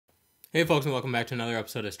Hey folks, and welcome back to another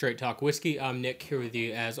episode of Straight Talk Whiskey. I'm Nick here with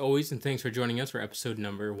you as always, and thanks for joining us for episode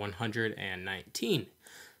number 119.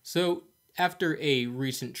 So, after a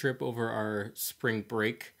recent trip over our spring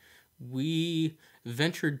break, we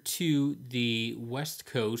ventured to the West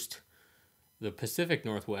Coast, the Pacific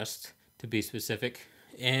Northwest to be specific,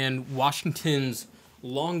 and Washington's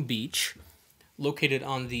Long Beach, located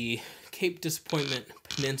on the Cape Disappointment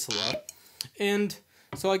Peninsula. And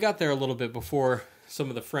so I got there a little bit before some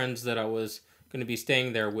of the friends that I was going to be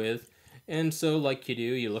staying there with. And so, like you do,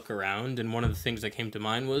 you look around, and one of the things that came to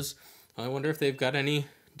mind was, I wonder if they've got any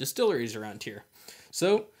distilleries around here.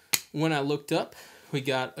 So, when I looked up, we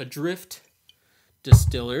got Adrift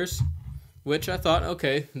Distillers, which I thought,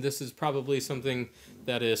 okay, this is probably something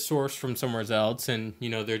that is sourced from somewhere else, and,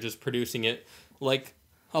 they're just producing it like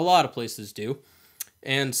a lot of places do.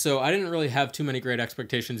 And so I didn't really have too many great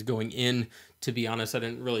expectations going in. To be honest, I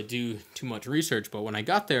didn't really do too much research, but when I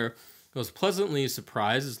got there, I was pleasantly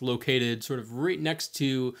surprised. It's located sort of right next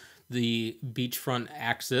to the beachfront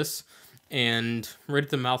axis and right at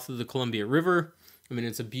the mouth of the Columbia River. I mean,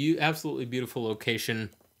 it's a absolutely beautiful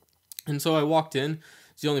location. And so I walked in.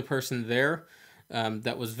 It's the only person there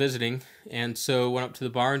that was visiting. And so went up to the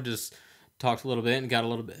bar and just talked a little bit and got a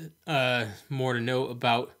little bit more to know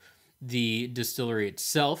about the distillery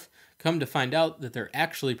itself. Come to find out that they're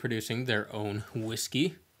actually producing their own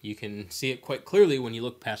whiskey. You can see it quite clearly when you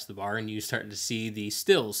look past the bar and you start to see the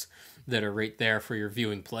stills that are right there for your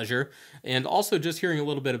viewing pleasure. And also just hearing a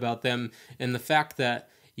little bit about them and the fact that,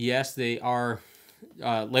 yes, they are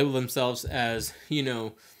label themselves as,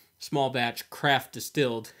 small batch craft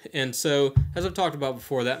distilled. And so, as I've talked about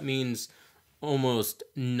before, that means almost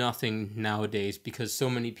nothing nowadays because so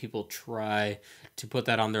many people try to put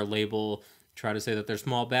that on their label, try to say that they're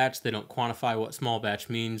small batch. They don't quantify what small batch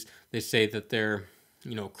means. They say that they're,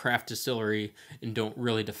 craft distillery and don't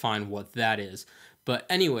really define what that is. But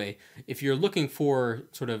anyway, if you're looking for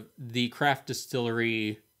sort of the craft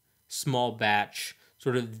distillery small batch,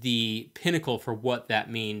 sort of the pinnacle for what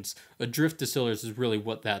that means, Adrift Distillers is really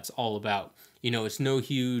what that's all about. It's no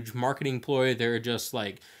huge marketing ploy. They're just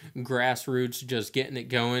like grassroots, just getting it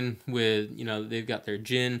going with, they've got their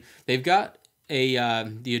gin. They've got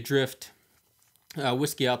the Adrift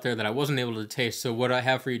whiskey out there that I wasn't able to taste. So what I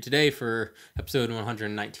have for you today for episode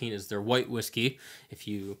 119 is their white whiskey, if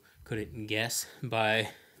you couldn't guess by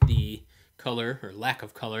the color or lack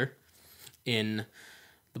of color in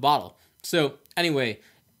the bottle. So anyway,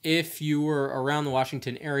 if you were around the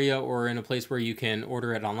Washington area or in a place where you can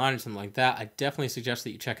order it online or something like that, I definitely suggest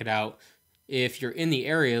that you check it out. If you're in the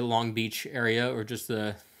area, Long Beach area, or just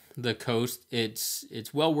the coast,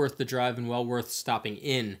 it's well worth the drive and well worth stopping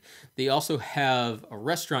in. They also have a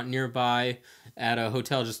restaurant nearby at a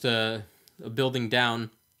hotel just a building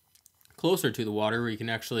down closer to the water where you can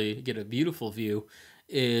actually get a beautiful view,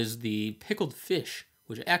 is the Pickled Fish,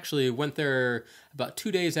 which actually went there about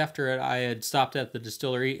 2 days after I had stopped at the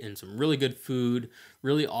distillery, and some really good food,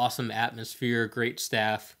 really awesome atmosphere, great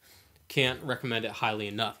staff. Can't recommend it highly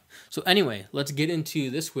enough. So anyway, let's get into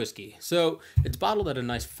this whiskey. So it's bottled at a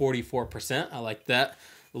nice 44%. I like that.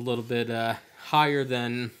 A little bit higher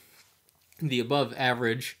than the above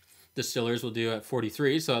average distillers will do at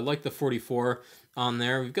 43. So I like the 44 on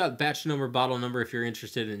there. We've got batch number, bottle number if you're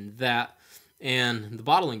interested in that, and the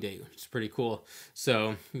bottling date, which is pretty cool.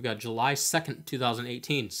 So we've got July 2nd,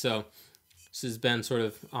 2018. So this has been sort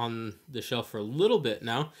of on the shelf for a little bit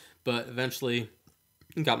now, but eventually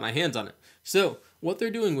got my hands on it. So what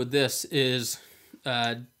they're doing with this is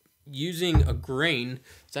using a grain.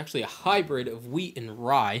 It's actually a hybrid of wheat and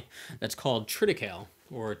rye that's called triticale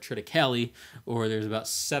or triticale, or there's about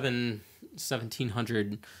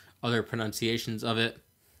 1,700 other pronunciations of it.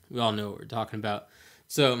 We all know what we're talking about.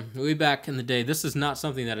 So way back in the day, this is not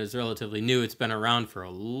something that is relatively new. It's been around for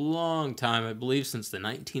a long time. I believe since the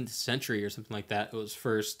 19th century or something like that. It was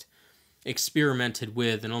first experimented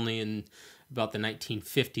with, and only in about the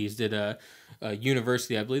 1950s did a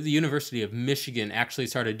university, I believe the University of Michigan, actually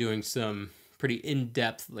started doing some pretty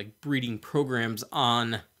in-depth like breeding programs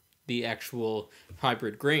on the actual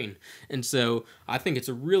hybrid grain. And so I think it's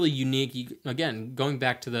a really unique, again, going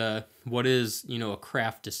back to what is, a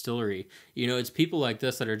craft distillery, it's people like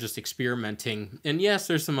this that are just experimenting. And yes,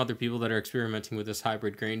 there's some other people that are experimenting with this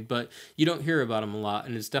hybrid grain, but you don't hear about them a lot,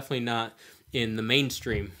 and it's definitely not in the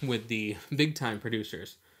mainstream with the big time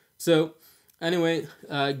producers. So anyway,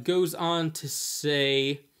 goes on to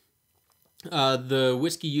say the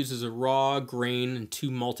whiskey uses a raw grain and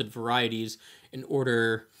 2 malted varieties in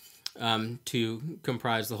order to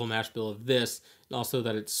comprise the whole mash bill of this, and also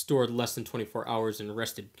that it's stored less than 24 hours in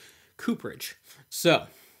rested cooperage. So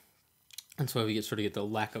that's why we get the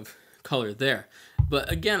lack of color there.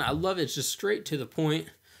 But again, I love it. It's just straight to the point,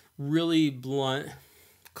 really blunt,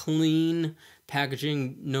 clean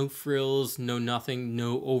packaging, no frills, no nothing,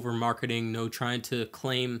 no over marketing, no trying to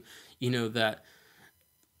claim, that,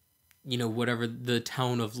 whatever, the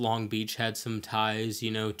town of Long Beach had some ties,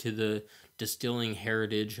 to the distilling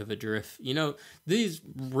heritage of Adrift. These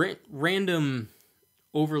random,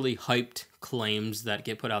 overly hyped claims that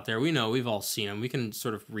get put out there. We know, we've all seen them. We can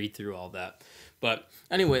sort of read through all that. But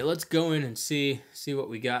anyway, let's go in and see what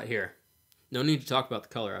we got here. No need to talk about the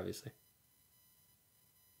color, obviously.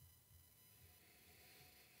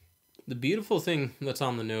 The beautiful thing that's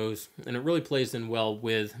on the nose, and it really plays in well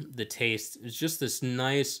with the taste, is just this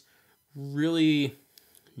nice, really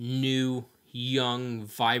new, young,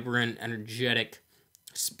 vibrant, energetic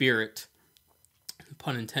spirit.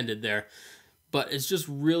 Pun intended there. But it's just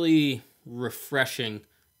really refreshing,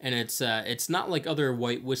 and it's not like other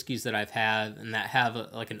white whiskeys that I've had and that have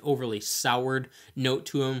like an overly soured note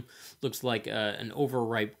to them. Looks like an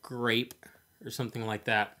overripe grape or something like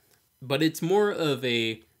that. But it's more of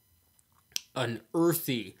an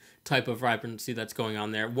earthy type of vibrancy that's going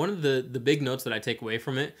on there. One of the big notes that I take away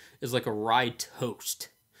from it is like a rye toast,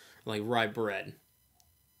 like rye bread.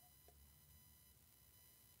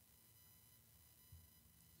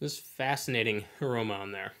 This fascinating aroma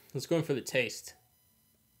on there. Let's go in for the taste.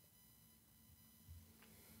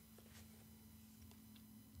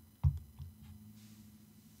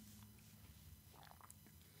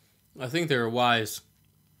 I think they're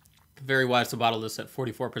very wise to bottle this at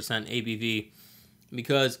 44% ABV,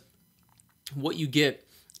 because what you get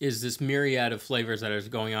is this myriad of flavors that is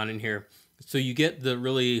going on in here. So you get the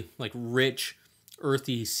really like rich,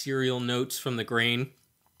 earthy cereal notes from the grain,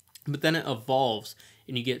 but then it evolves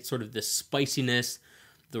and you get sort of this spiciness,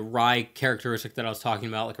 the rye characteristic that I was talking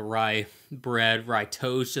about, like a rye bread, rye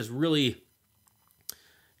toast, just really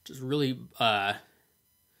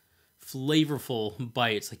flavorful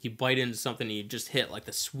bites. Like you bite into something and you just hit like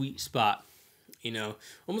the sweet spot,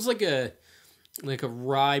 almost like a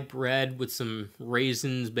rye bread with some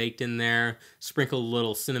raisins baked in there, sprinkle a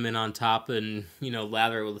little cinnamon on top, and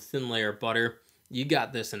lather it with a thin layer of butter. You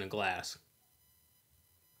got this in a glass.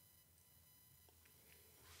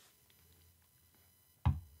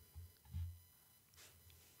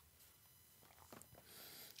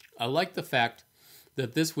 I like the fact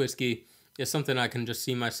that this whiskey is something I can just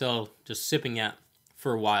see myself just sipping at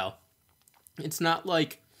for a while. It's not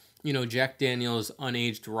like, Jack Daniel's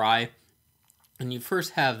unaged rye. And you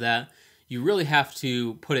first have that, you really have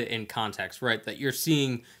to put it in context, right? That you're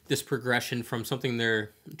seeing this progression from something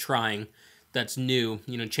they're trying that's new,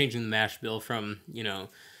 changing the mash bill from,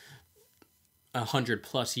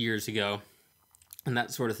 100+ years ago and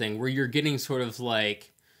that sort of thing, where you're getting sort of like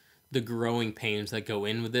the growing pains that go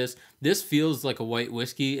in with this. This feels like a white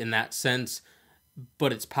whiskey in that sense,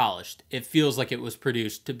 but it's polished. It feels like it was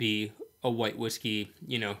produced to be a white whiskey,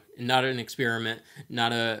 not an experiment,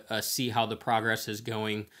 not a see how the progress is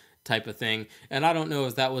going type of thing. And I don't know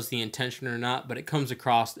if that was the intention or not, but it comes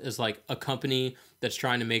across as like a company that's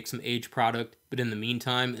trying to make some aged product, but in the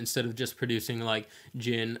meantime, instead of just producing like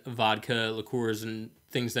gin, vodka, liqueurs, and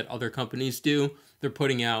things that other companies do, they're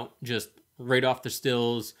putting out just right off the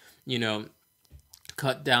stills,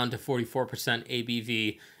 cut down to 44%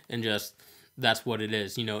 ABV, and just that's what it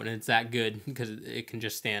is, and it's that good because it can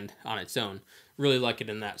just stand on its own. Really like it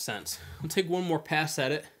in that sense. I'll take one more pass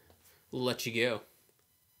at it. We'll let you go.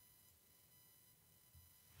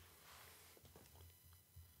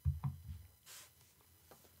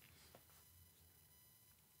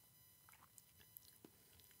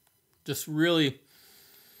 Just really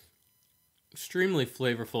extremely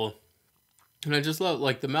flavorful. And I just love,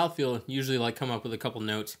 like, the mouthfeel usually, like, come up with a couple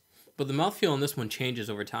notes. But the mouthfeel on this one changes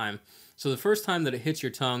over time. So the first time that it hits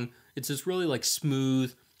your tongue, it's just really, like,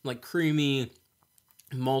 smooth, like, creamy,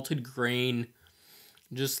 malted grain.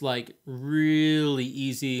 Just, like, really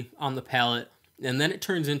easy on the palate. And then it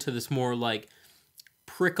turns into this more, like,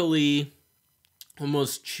 prickly,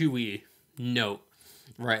 almost chewy note.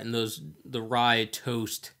 Right? And the rye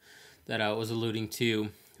toast that I was alluding to.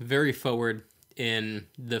 Very forward in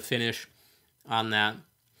the finish on that.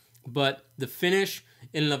 But the finish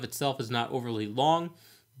in and of itself is not overly long,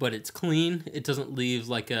 but it's clean. It doesn't leave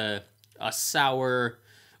like a sour,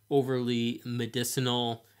 overly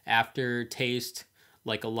medicinal aftertaste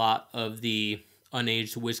like a lot of the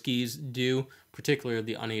unaged whiskeys do, particularly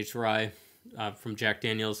the unaged rye from Jack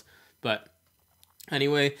Daniel's. But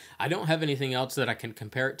anyway, I don't have anything else that I can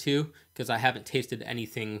compare it to because I haven't tasted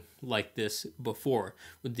anything like this before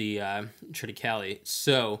with the Triticale.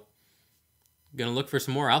 So gonna look for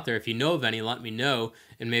some more out there. If you know of any, let me know,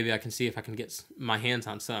 and maybe I can see if I can get my hands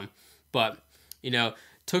on some. But,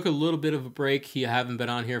 took a little bit of a break. You haven't been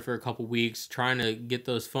on here for a couple weeks, trying to get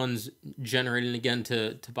those funds generating again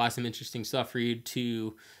to buy some interesting stuff for you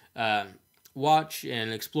to watch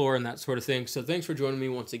and explore and that sort of thing. So thanks for joining me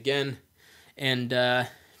once again. And if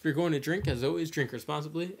you're going to drink, as always, drink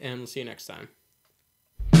responsibly, and we'll see you next time.